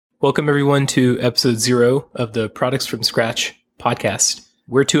Welcome, everyone, to episode 0 of the Products from Scratch podcast.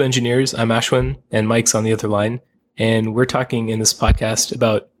 We're two engineers. I'm Ashwin, and Mike's on the other line. And we're talking in this podcast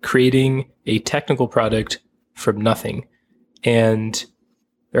about creating a technical product from nothing. And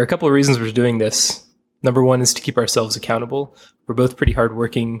there are a couple of reasons we're doing this. Number one is to keep ourselves accountable. We're both pretty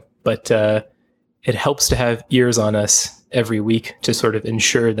hardworking, but it helps to have ears on us every week to sort of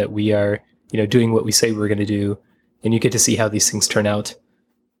ensure that we are, doing what we say we're going to do. And you get to see how these things turn out.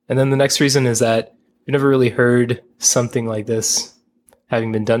 And then the next reason is that you've never really heard something like this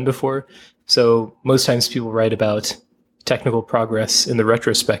having been done before. So most times people write about technical progress in the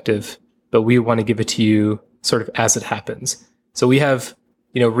retrospective, but we want to give it to you sort of as it happens. So we have,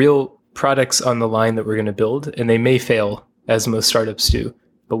 real products on the line that we're going to build, and they may fail, as most startups do,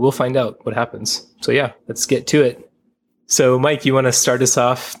 but we'll find out what happens. So yeah, let's get to it. So Mike, you want to start us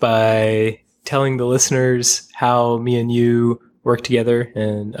off by telling the listeners how me and you work together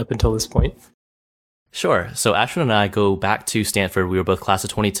and up until this point? Sure. So Ashwin and I go back to Stanford. We were both class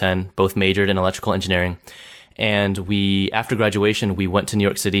of 2010, both majored in electrical engineering. And after graduation, we went to New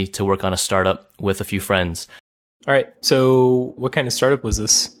York City to work on a startup with a few friends. All right. So what kind of startup was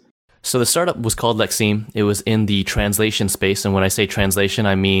this? So the startup was called Lexeme. It was in the translation space. And when I say translation,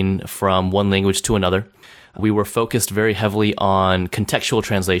 I mean from one language to another. We were focused very heavily on contextual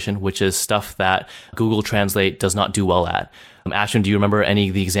translation, which is stuff that Google Translate does not do well at. Ashwin, do you remember any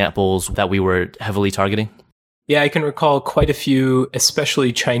of the examples that we were heavily targeting? Yeah, I can recall quite a few,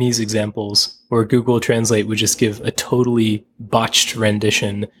 especially Chinese examples, where Google Translate would just give a totally botched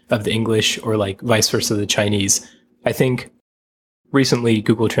rendition of the English or like vice versa the Chinese. I think recently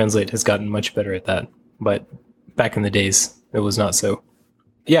Google Translate has gotten much better at that, but back in the days, it was not so.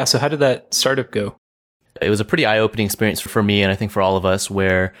 Yeah, so how did that startup go? It was a pretty eye-opening experience for me, and I think for all of us,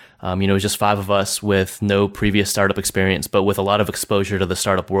 where it was just 5 of us with no previous startup experience, but with a lot of exposure to the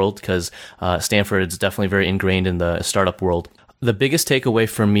startup world, because Stanford is definitely very ingrained in the startup world. The biggest takeaway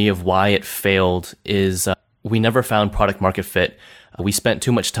for me of why it failed is we never found product market fit. We spent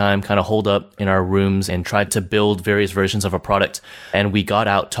too much time kind of holed up in our rooms and tried to build various versions of a product, and we got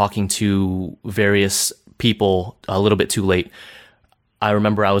out talking to various people a little bit too late. I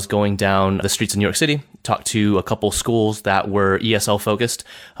remember I was going down the streets of New York City, talked to a couple schools that were ESL focused,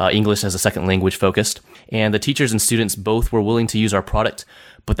 English as a second language focused, and the teachers and students both were willing to use our product,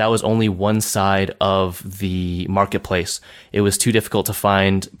 but that was only one side of the marketplace. It was too difficult to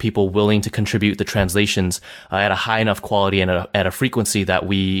find people willing to contribute the translations at a high enough quality and at a frequency that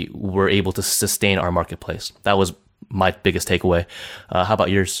we were able to sustain our marketplace. That was my biggest takeaway. How about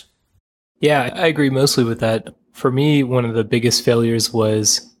yours? Yeah, I agree mostly with that. For me, one of the biggest failures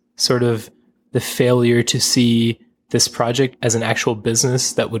was sort of the failure to see this project as an actual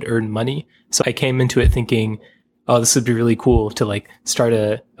business that would earn money. So I came into it thinking, oh, this would be really cool to like start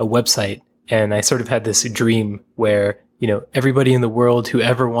a website. And I sort of had this dream where, everybody in the world who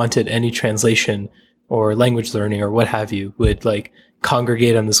ever wanted any translation or language learning or what have you would like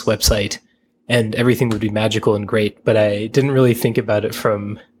congregate on this website and everything would be magical and great. But I didn't really think about it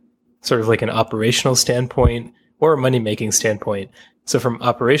from sort of like an operational standpoint or a money-making standpoint. So from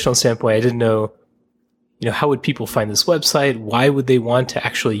operational standpoint, I didn't know, how would people find this website? Why would they want to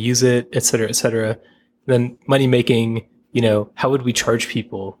actually use it, et cetera, et cetera. Then money-making, how would we charge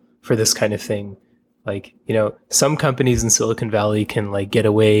people for this kind of thing? Like, some companies in Silicon Valley can like get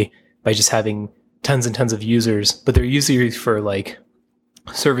away by just having tons and tons of users, but they're usually for like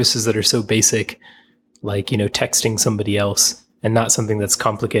services that are so basic, like, texting somebody else, and not something that's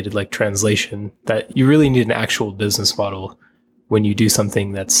complicated like translation, that you really need an actual business model when you do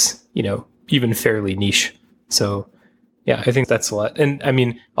something that's, even fairly niche. So yeah, I think that's a lot. And I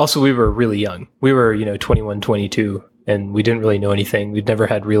mean, also we were really young. We were, 21, 22, and we didn't really know anything. We'd never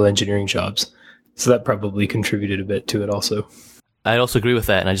had real engineering jobs. So that probably contributed a bit to it also. I also agree with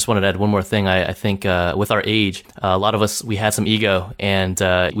that. And I just wanted to add one more thing. I think with our age, a lot of us, we had some ego, and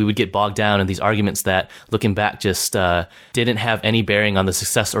we would get bogged down in these arguments that, looking back, just didn't have any bearing on the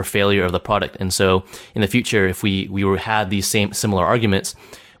success or failure of the product. And so in the future, if we had these similar arguments,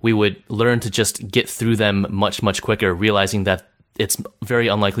 we would learn to just get through them much, much quicker, realizing that it's very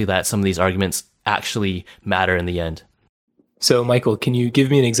unlikely that some of these arguments actually matter in the end. So Michael, can you give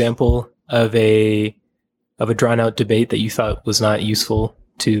me an example of a drawn-out debate that you thought was not useful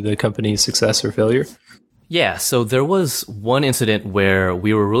to the company's success or failure? Yeah, so there was one incident where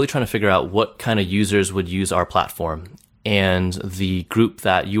we were really trying to figure out what kind of users would use our platform. And the group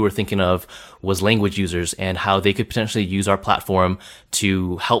that you were thinking of was language users, and how they could potentially use our platform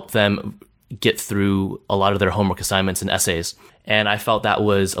to help them get through a lot of their homework assignments and essays. And I felt that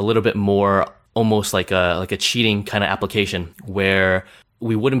was a little bit more almost like a cheating kind of application, where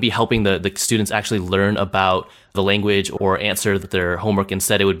we wouldn't be helping the students actually learn about the language or answer their homework.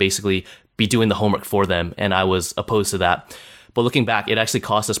 Instead, it would basically be doing the homework for them. And I was opposed to that. But looking back, it actually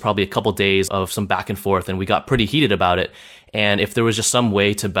cost us probably a couple days of some back and forth, and we got pretty heated about it. And if there was just some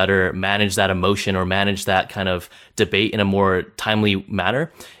way to better manage that emotion or manage that kind of debate in a more timely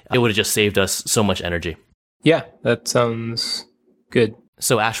manner, it would have just saved us so much energy. Yeah, that sounds good.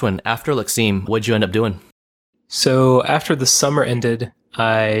 So Ashwin, after Lexeme, what'd you end up doing? So after the summer ended,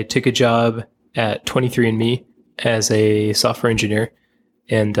 I took a job at 23andMe as a software engineer.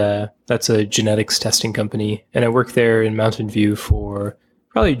 And that's a genetics testing company. And I worked there in Mountain View for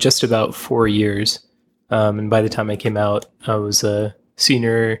probably just about 4 years. And by the time I came out, I was a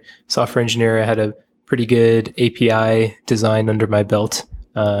senior software engineer. I had a pretty good API design under my belt,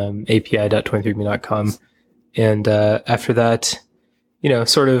 api.23andme.com. And after that,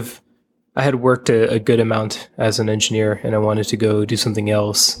 sort of, I had worked a good amount as an engineer, and I wanted to go do something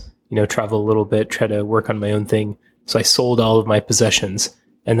else, travel a little bit, try to work on my own thing. So I sold all of my possessions,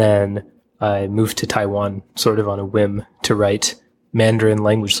 and then I moved to Taiwan sort of on a whim to write Mandarin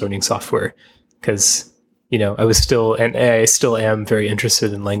language learning software because, I was still, and I still am very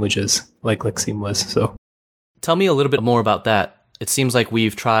interested in languages like Lexeme was. So tell me a little bit more about that. It seems like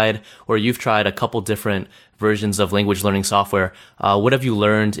you've tried a couple different versions of language learning software. What have you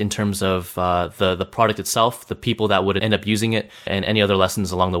learned in terms of the product itself, the people that would end up using it, and any other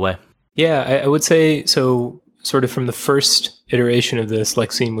lessons along the way? Yeah, I would say so. Sort of from the first iteration of this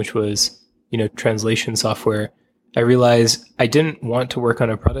Lexeme, which was, translation software, I realized I didn't want to work on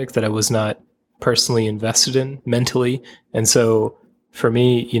a product that I was not personally invested in mentally. And so for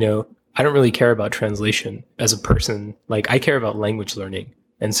me, I don't really care about translation as a person. Like I care about language learning.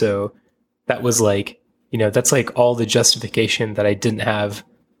 And so that was like, that's like all the justification that I didn't have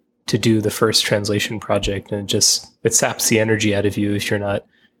to do the first translation project. And it saps the energy out of you if you're not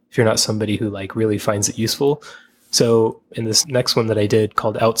somebody who like really finds it useful. So in this next one that I did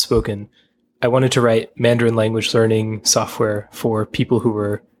called Outspoken, I wanted to write Mandarin language learning software for people who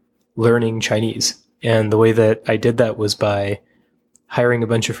were learning Chinese. And the way that I did that was by hiring a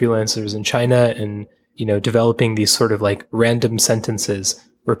bunch of freelancers in China and, developing these sort of like random sentences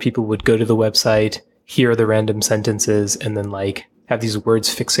where people would go to the website, hear the random sentences, and then like have these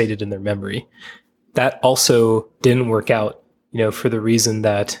words fixated in their memory. That also didn't work out, for the reason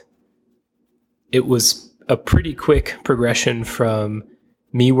that it was a pretty quick progression from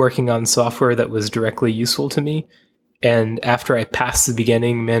me working on software that was directly useful to me. And after I passed the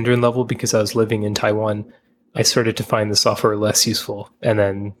beginning Mandarin level, because I was living in Taiwan, I started to find the software less useful. And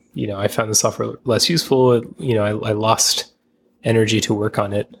then, I found the software less useful. I lost energy to work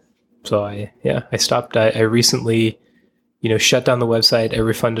on it. So I stopped. I recently, shut down the website. I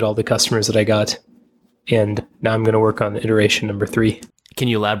refunded all the customers that I got. And now I'm going to work on iteration number 3. Can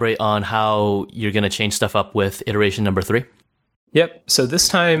you elaborate on how you're going to change stuff up with iteration number 3? Yep. So this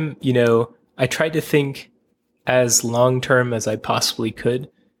time, I tried to think as long-term as I possibly could.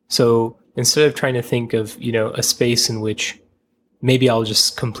 So instead of trying to think of, a space in which maybe I'll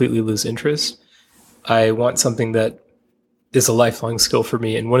just completely lose interest, I want something that is a lifelong skill for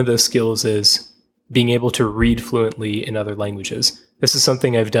me. And one of those skills is being able to read fluently in other languages. This is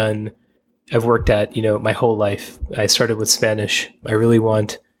something I've worked at, my whole life. I started with Spanish. I really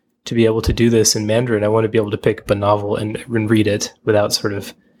want to be able to do this in Mandarin. I want to be able to pick up a novel and read it without sort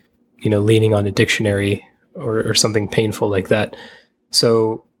of, leaning on a dictionary or something painful like that.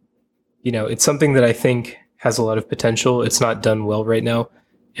 So, it's something that I think has a lot of potential. It's not done well right now.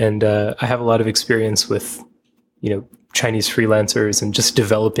 And I have a lot of experience with, Chinese freelancers and just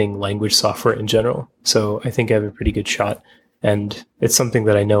developing language software in general. So I think I have a pretty good shot. And it's something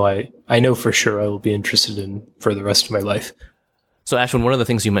that I know for sure I will be interested in for the rest of my life. So Ashwin, one of the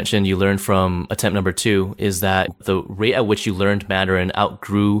things you mentioned you learned from attempt number 2 is that the rate at which you learned Mandarin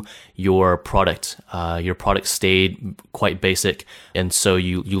outgrew your product. Your product stayed quite basic, and so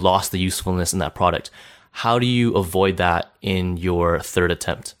you lost the usefulness in that product. How do you avoid that in your third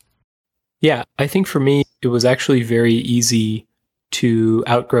attempt? Yeah, I think for me, it was actually very easy to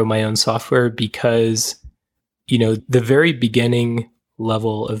outgrow my own software because, the very beginning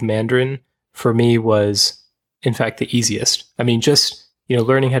level of Mandarin for me was, in fact, the easiest. I mean, just,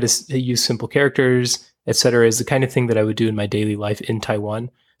 learning how to use simple characters, etc., is the kind of thing that I would do in my daily life in Taiwan.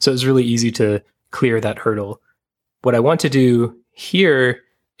 So it was really easy to clear that hurdle. What I want to do here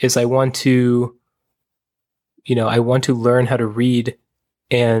is I want to learn how to read.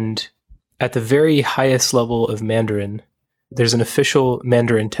 And at the very highest level of Mandarin, there's an official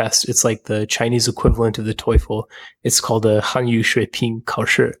Mandarin test. It's like the Chinese equivalent of the TOEFL. It's called a Hanyu Shuiping 考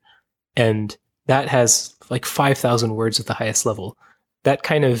试. And that has like 5,000 words at the highest level. that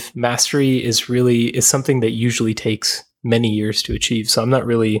kind of mastery is something that usually takes many years to achieve. So I'm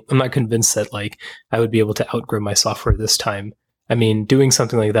not convinced that like I would be able to outgrow my software this time. I mean, doing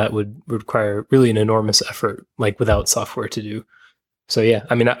something like that would require really an enormous effort, like without software to do. So yeah,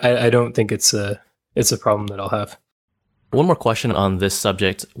 I mean, I don't think it's a problem that I'll have. One more question on this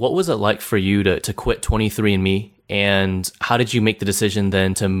subject. What was it like for you to quit 23andMe? And how did you make the decision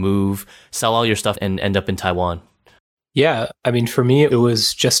then to sell all your stuff and end up in Taiwan? Yeah, I mean, for me, it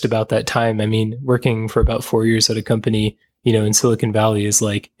was just about that time. I mean, working for about 4 years at a company, in Silicon Valley is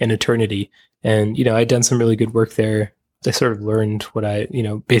like an eternity. And, I'd done some really good work there. I sort of learned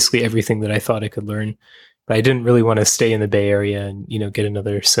basically everything that I thought I could learn. But I didn't really want to stay in the Bay Area and, get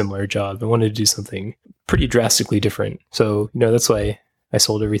another similar job. I wanted to do something pretty drastically different. So, that's why I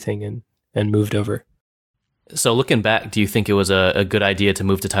sold everything and moved over. So looking back, do you think it was a good idea to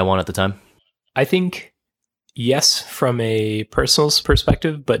move to Taiwan at the time? I think yes, from a personal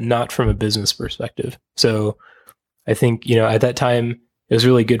perspective, but not from a business perspective. So I think, at that time, it was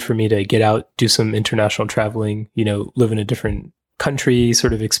really good for me to get out, do some international traveling, live in a different country,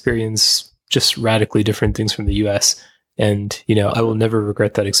 sort of experience just radically different things from the US. And, I will never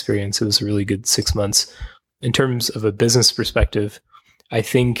regret that experience. It was a really good 6 months. In terms of a business perspective, I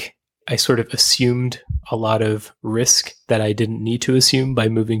think I sort of assumed a lot of risk that I didn't need to assume by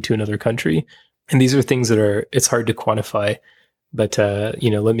moving to another country. And these are things that it's hard to quantify, but,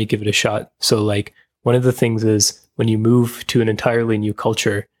 let me give it a shot. So like one of the things is when you move to an entirely new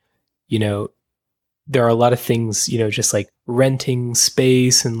culture, there are a lot of things, just like renting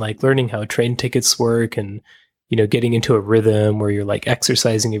space and like learning how train tickets work and, getting into a rhythm where you're like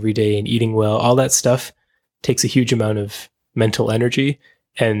exercising every day and eating well, all that stuff takes a huge amount of mental energy.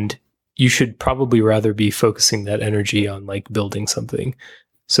 And you should probably rather be focusing that energy on like building something.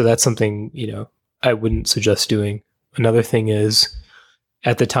 So that's something, I wouldn't suggest doing. Another thing is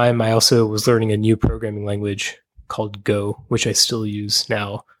at the time, I also was learning a new programming language called Go, which I still use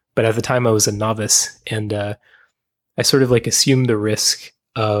now. But at the time I was a novice and I sort of like assumed the risk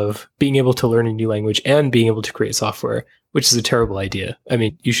of being able to learn a new language and being able to create software, which is a terrible idea. I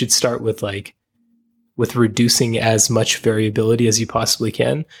mean, you should start with reducing as much variability as you possibly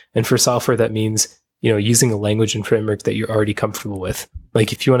can. And for software, that means, using a language and framework that you're already comfortable with.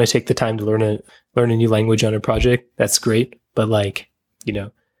 Like if you want to take the time to learn a new language on a project, that's great. But like,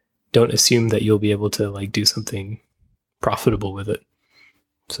 don't assume that you'll be able to like do something profitable with it.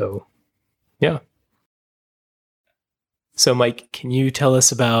 So, yeah. So, Mike, can you tell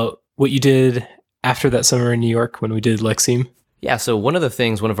us about what you did after that summer in New York when we did Lexeme? Yeah, so one of the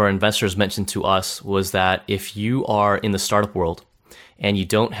things one of our investors mentioned to us was that if you are in the startup world and you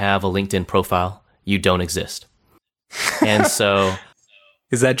don't have a LinkedIn profile, you don't exist. And so...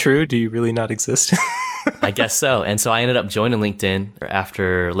 Is that true? Do you really not exist? I guess so. And so I ended up joining LinkedIn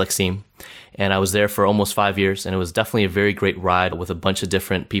after Lexeme. And I was there for almost 5 years. And it was definitely a very great ride with a bunch of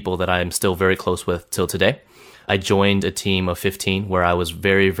different people that I'm still very close with till today. I joined a team of 15 where I was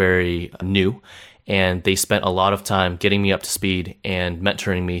very, very new. And they spent a lot of time getting me up to speed and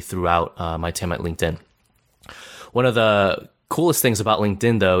mentoring me throughout my time at LinkedIn. One of the coolest things about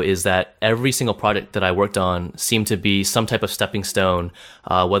LinkedIn, though, is that every single project that I worked on seemed to be some type of stepping stone,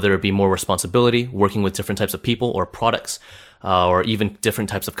 whether it be more responsibility, working with different types of people or products, or even different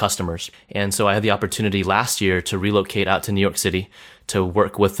types of customers. And so I had the opportunity last year to relocate out to New York City to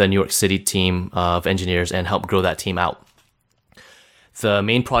work with the New York City team of engineers and help grow that team out. The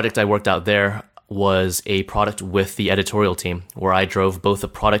main project I worked out there was a product with the editorial team where I drove both the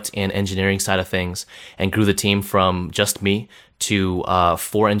product and engineering side of things and grew the team from just me to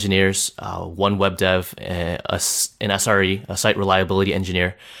 4 engineers, 1 web dev, an SRE, a site reliability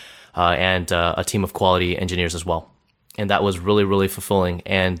engineer, and a team of quality engineers as well. And that was really, really fulfilling.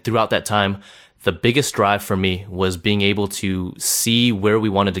 And throughout that time, the biggest drive for me was being able to see where we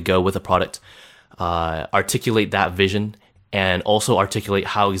wanted to go with the product, articulate that vision, and also articulate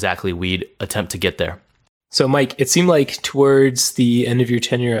how exactly we'd attempt to get there. So, Mike, it seemed like towards the end of your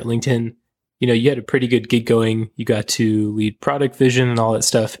tenure at LinkedIn, you had a pretty good gig going. You got to lead product vision and all that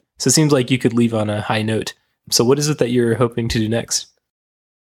stuff. So it seems like you could leave on a high note. So what is it that you're hoping to do next?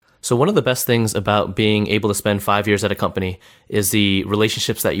 So one of the best things about being able to spend 5 years at a company is the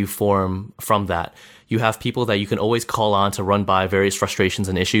relationships that you form from that. You have people that you can always call on to run by various frustrations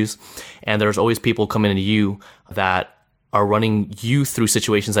and issues. And there's always people coming to you that are running you through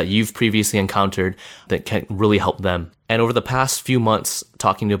situations that you've previously encountered that can really help them. And over the past few months,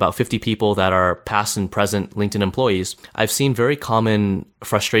 talking to about 50 people that are past and present LinkedIn employees, I've seen very common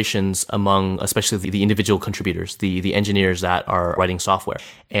frustrations among especially the individual contributors, the engineers that are writing software.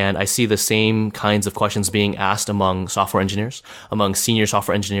 And I see the same kinds of questions being asked among software engineers, among senior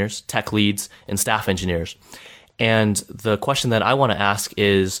software engineers, tech leads, and staff engineers. And the question that I want to ask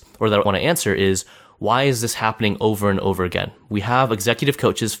is, or that I want to answer is, why is this happening over and over again? We have executive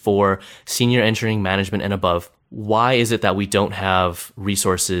coaches for senior engineering management and above. Why is it that we don't have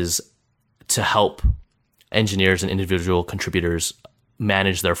resources to help engineers and individual contributors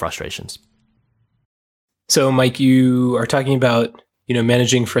manage their frustrations? So, Mike, you are talking about,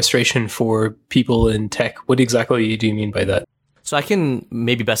 managing frustration for people in tech. What exactly do you mean by that? So I can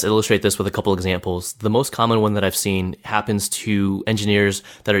maybe best illustrate this with a couple examples. The most common one that I've seen happens to engineers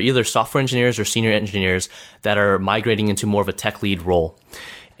that are either software engineers or senior engineers that are migrating into more of a tech lead role.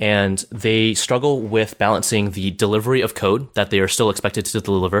 And they struggle with balancing the delivery of code that they are still expected to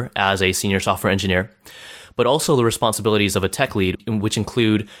deliver as a senior software engineer, but also the responsibilities of a tech lead, which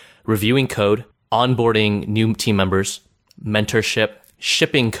include reviewing code, onboarding new team members, mentorship,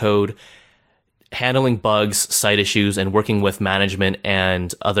 shipping code, handling bugs, site issues, and working with management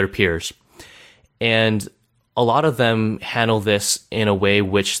and other peers. And a lot of them handle this in a way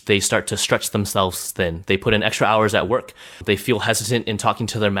which they start to stretch themselves thin. They put in extra hours at work. They feel hesitant in talking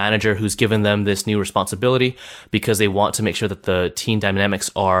to their manager who's given them this new responsibility because they want to make sure that the team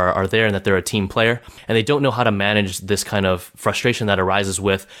dynamics are there and that they're a team player. And they don't know how to manage this kind of frustration that arises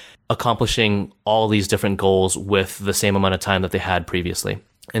with accomplishing all these different goals with the same amount of time that they had previously.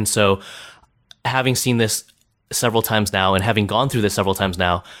 And so having seen this several times now and having gone through this several times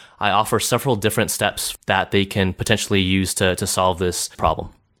now, I offer several different steps that they can potentially use to solve this problem.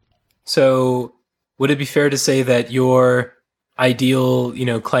 So would it be fair to say that your ideal,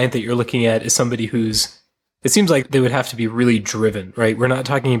 client that you're looking at is somebody who's, it seems like they would have to be really driven, right? We're not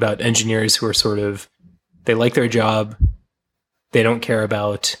talking about engineers who are sort of, they like their job. They don't care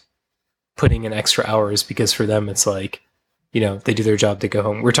about putting in extra hours because for them, it's like, they do their job, they go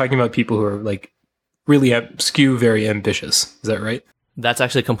home. We're talking about people who are like really skew very ambitious. Is that right? That's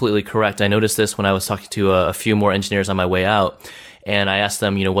actually completely correct. I noticed this when I was talking to a few more engineers on my way out. And I asked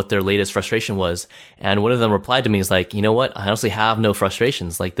them, what their latest frustration was. And one of them replied to me is like, you know what? I honestly have no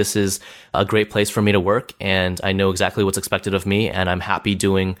frustrations. Like, this is a great place for me to work. And I know exactly what's expected of me. And I'm happy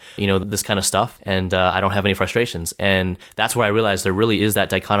doing, this kind of stuff. And I don't have any frustrations. And that's where I realized there really is that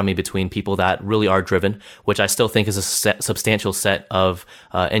dichotomy between people that really are driven, which I still think is a substantial set of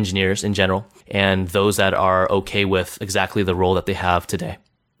engineers in general, and those that are okay with exactly the role that they have today.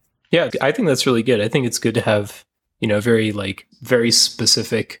 Yeah, I think that's really good. I think it's good to have very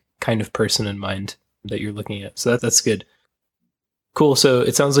specific kind of person in mind that you're looking at. So that's good. Cool. So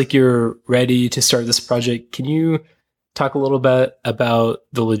it sounds like you're ready to start this project. Can you talk a little bit about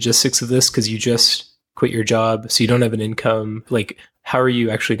the logistics of this? Because you just quit your job, so you don't have an income. Like, how are you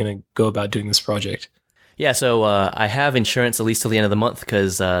actually going to go about doing this project? Yeah, so I have insurance at least till the end of the month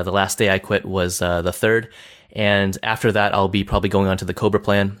because the last day I quit was the 3rd. And after that, I'll be probably going on to the Cobra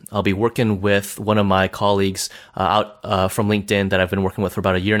plan. I'll be working with one of my colleagues out from LinkedIn that I've been working with for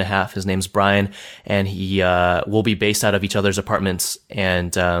about a year and a half. His name's Brian, and he will be based out of each other's apartments,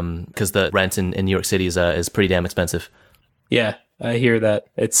 and because the rent in New York City is pretty damn expensive. Yeah, I hear that.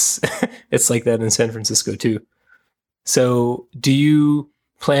 It's it's like that in San Francisco too. So do you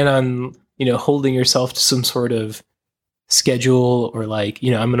plan on holding yourself to some sort of schedule, or like,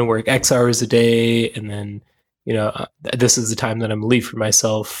 I'm going to work X hours a day, and then this is the time that I'm going to leave for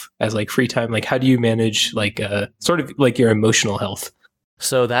myself as like free time? Like, how do you manage like sort of like your emotional health?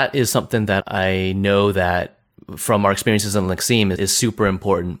 So that is something that I know that from our experiences in Lexeme is super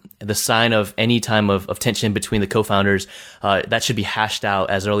important. The sign of any time of tension between the co-founders, that should be hashed out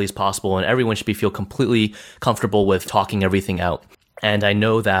as early as possible, and everyone should feel completely comfortable with talking everything out. And I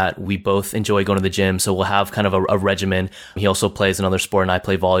know that we both enjoy going to the gym, so we'll have kind of a regimen. He also plays another sport and I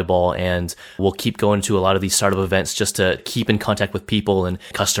play volleyball, and we'll keep going to a lot of these startup events just to keep in contact with people and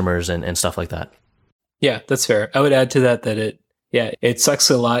customers and stuff like that. Yeah, that's fair. I would add to that it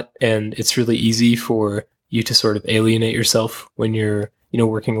sucks a lot, and it's really easy for you to sort of alienate yourself when you're,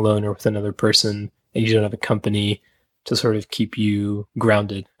 working alone or with another person and you don't have a company to sort of keep you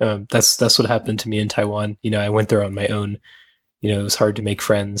grounded. That's what happened to me in Taiwan. I went there on my own. It was hard to make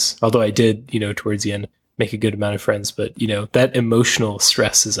friends, although I did, towards the end, make a good amount of friends. But, that emotional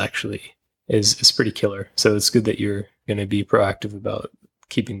stress is actually is pretty killer. So it's good that you're going to be proactive about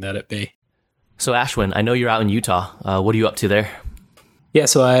keeping that at bay. So Ashwin, I know you're out in Utah. What are you up to there? Yeah,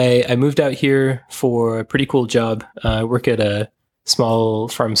 so I moved out here for a pretty cool job. I work at a small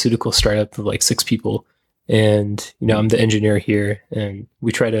pharmaceutical startup of like 6 people. And, I'm the engineer here, and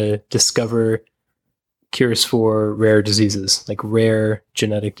we try to discover cures for rare diseases, like rare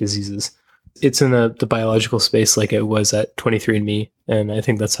genetic diseases. It's in the biological space like it was at 23andMe, and I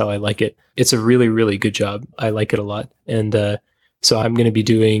think that's how I like it. It's a really, really good job. I like it a lot. And so I'm going to be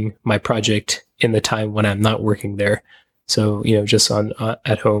doing my project in the time when I'm not working there. So, just on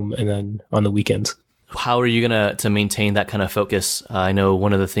at home and then on the weekends. How are you going to maintain that kind of focus? I know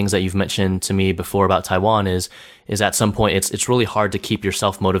one of the things that you've mentioned to me before about Taiwan is at some point it's really hard to keep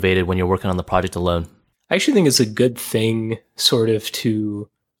yourself motivated when you're working on the project alone. I actually think it's a good thing sort of to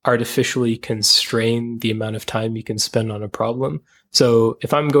artificially constrain the amount of time you can spend on a problem. So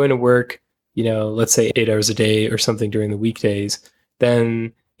if I'm going to work, let's say 8 hours a day or something during the weekdays,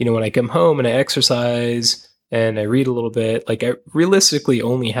 then, when I come home and I exercise and I read a little bit, like I realistically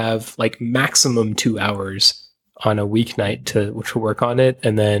only have like maximum 2 hours on a weeknight to work on it.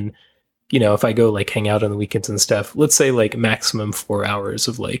 And then, if I go like hang out on the weekends and stuff, let's say like maximum 4 hours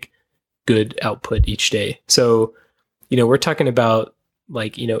of like good output each day. So, we're talking about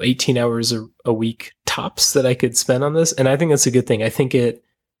like, 18 hours a week tops that I could spend on this. And I think that's a good thing. I think it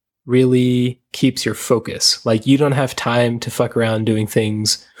really keeps your focus. Like you don't have time to fuck around doing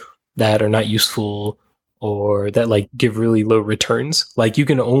things that are not useful or that like give really low returns. Like you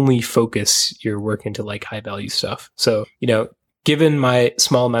can only focus your work into like high value stuff. So, given my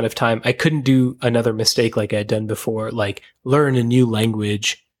small amount of time, I couldn't do another mistake like I'd done before, like learn a new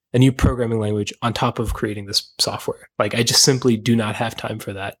language, a new programming language on top of creating this software. Like I just simply do not have time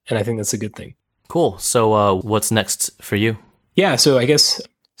for that. And I think that's a good thing. Cool. So what's next for you? Yeah. So I guess,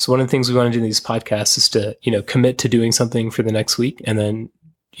 so one of the things we want to do in these podcasts is to, commit to doing something for the next week and then,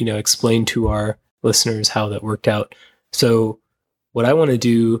 explain to our listeners how that worked out. So what I want to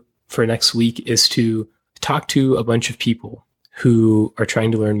do for next week is to talk to a bunch of people who are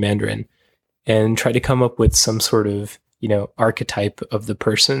trying to learn Mandarin and try to come up with some sort of, archetype of the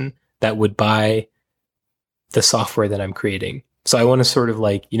person that would buy the software that I'm creating. So I want to sort of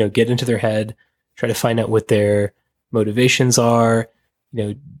like, get into their head, try to find out what their motivations are.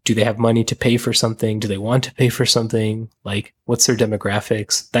 Do they have money to pay for something? Do they want to pay for something? Like, what's their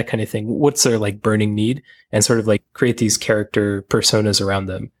demographics? That kind of thing. What's their like burning need? And sort of like create these character personas around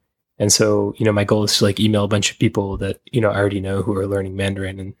them. And so, my goal is to like email a bunch of people that, I already know who are learning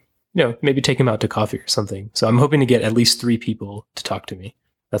Mandarin and, maybe take them out to coffee or something. So I'm hoping to get at least 3 people to talk to me.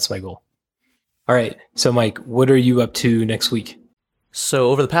 That's my goal. All right. So Mike, what are you up to next week?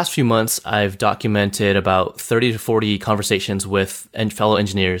 So over the past few months, I've documented about 30 to 40 conversations with fellow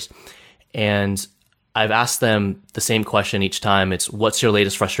engineers, and I've asked them the same question each time. It's what's your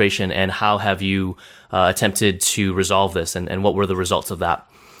latest frustration and how have you attempted to resolve this and what were the results of that?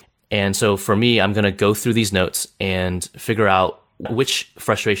 And so for me, I'm going to go through these notes and figure out which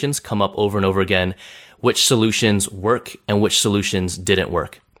frustrations come up over and over again, which solutions work and which solutions didn't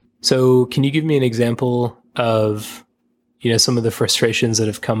work. So can you give me an example of some of the frustrations that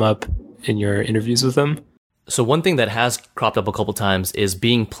have come up in your interviews with them? So one thing that has cropped up a couple times is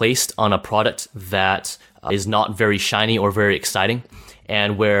being placed on a product that is not very shiny or very exciting,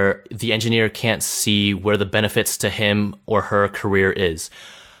 and where the engineer can't see where the benefits to him or her career is.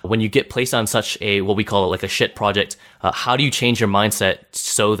 When you get placed on such a, what we call it, like a shit project, how do you change your mindset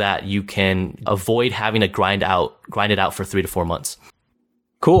so that you can avoid having to grind it out for 3 to 4 months?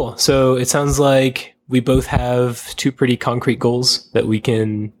 Cool. So it sounds like we both have 2 pretty concrete goals that we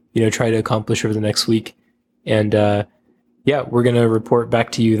can, try to accomplish over the next week. And we're going to report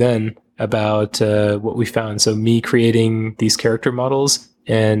back to you then about what we found. So me creating these character models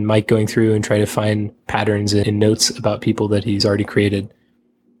and Mike going through and try to find patterns in notes about people that he's already created.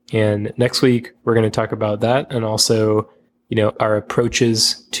 And next week, we're going to talk about that and also, our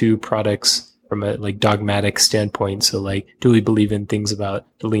approaches to products from a like dogmatic standpoint. So like, do we believe in things about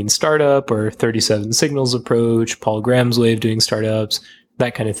the lean startup or 37 signals approach, Paul Graham's way of doing startups,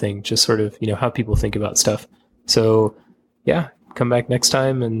 that kind of thing, just sort of, how people think about stuff. So yeah, come back next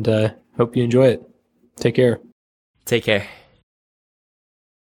time and hope you enjoy it. Take care. Take care.